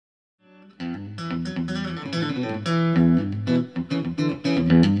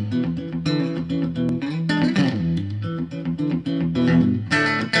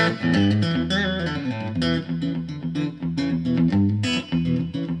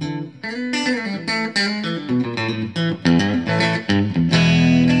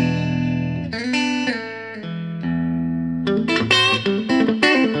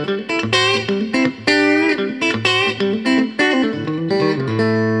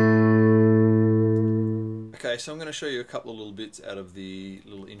Okay, so I'm going to show you a couple of little bits out of the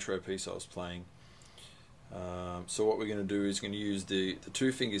little intro piece I was playing. So what we're going to do is going to use the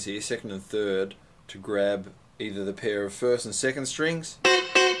two fingers here, second and third, to grab either the pair of first and second strings,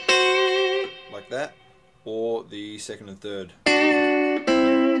 like that, or the second and third. So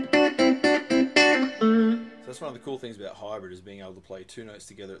that's one of the cool things about hybrid, is being able to play two notes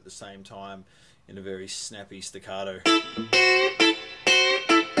together at the same time in a very snappy staccato,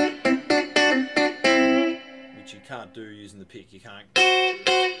 which you can't do using the pick. You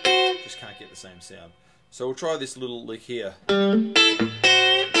just can't get the same sound. So we'll try this little lick here. Something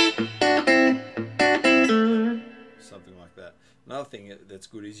like that. Another thing that's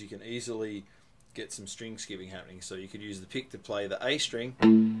good is you can easily get some string skipping happening. So you could use the pick to play the A string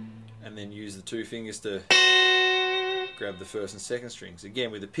and then use the two fingers to grab the first and second strings. Again,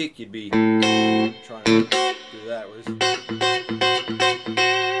 with the pick you'd be trying to do that.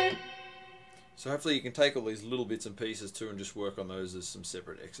 So hopefully you can take all these little bits and pieces too and just work on those as some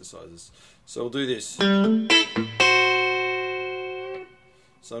separate exercises. So we'll do this.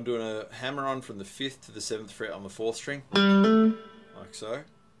 So I'm doing a hammer on from the 5th to the 7th fret on the 4th string, like so.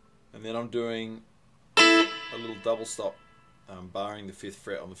 And then I'm doing a little double stop, barring the 5th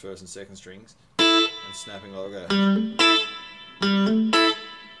fret on the 1st and 2nd strings, and snapping like that.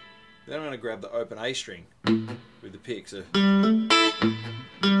 Then I'm going to grab the open A string with the pick. So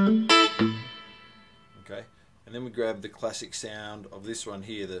okay, and then we grab the classic sound of this one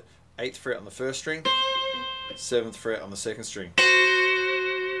here, the 8th fret on the 1st string, 7th fret on the 2nd string.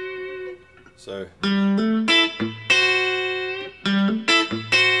 So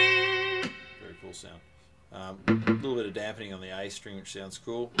very cool sound. A little bit of dampening on the A string, which sounds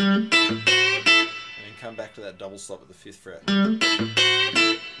cool, and then come back to that double stop at the 5th fret.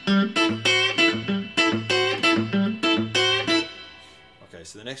 Okay,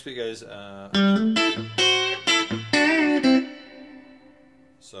 so the next bit goes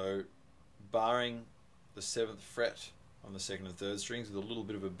so barring the 7th fret on the 2nd and 3rd strings with a little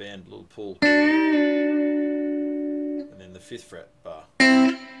bit of a bend, a little pull, and then the 5th fret bar.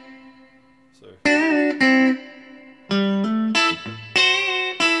 So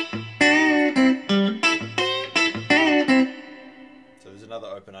there's another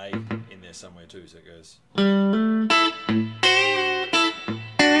open A in there somewhere too, so it goes.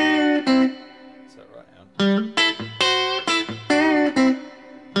 Is that right, Alan?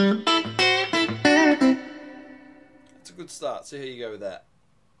 That's a good start. See how you go with that.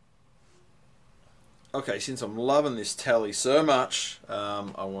 Okay, since I'm loving this tally so much,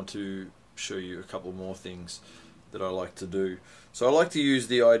 I want to show you a couple more things that I like to do. So I like to use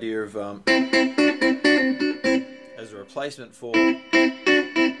the idea of as a replacement for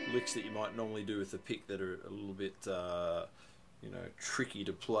licks that you might normally do with the pick that are a little bit you know, tricky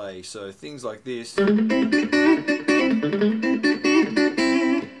to play. So things like this is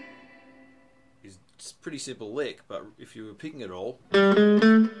a pretty simple lick, but if you were picking it all,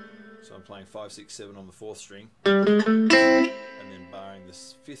 so I'm playing 5, 6, 7 on the 4th string, and then barring the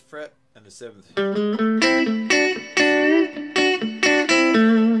 5th fret and the 7th.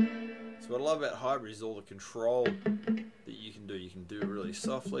 So what I love about hybrid is all the control that you can do. You can do it really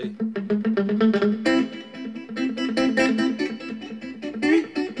softly.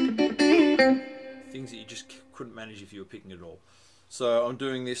 Things that you just couldn't manage if you were picking it all. So I'm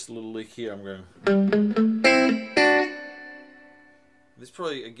doing this little lick here. I'm going. This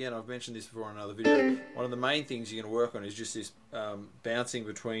probably, again, I've mentioned this before in another video. One of the main things you're going to work on is just this bouncing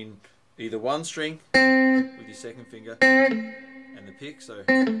between either one string with your second finger and the pick. So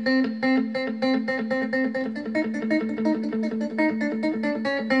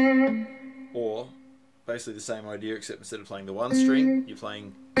or basically the same idea, except instead of playing the one string, you're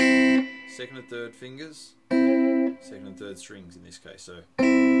playing second and third fingers, second and third strings in this case. So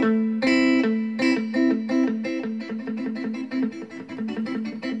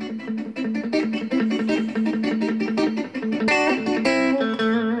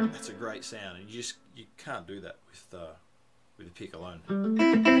that's a great sound, and you can't do that with a pick alone.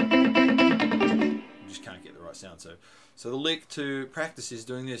 You just can't get the right sound. So the lick to practice is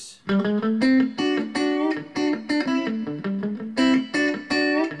doing this.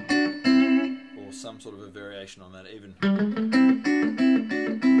 some sort of a variation on that even.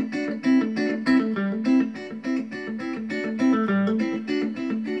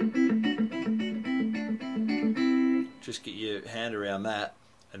 Just get your hand around that,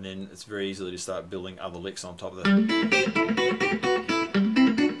 and then it's very easy to start building other licks on top of that.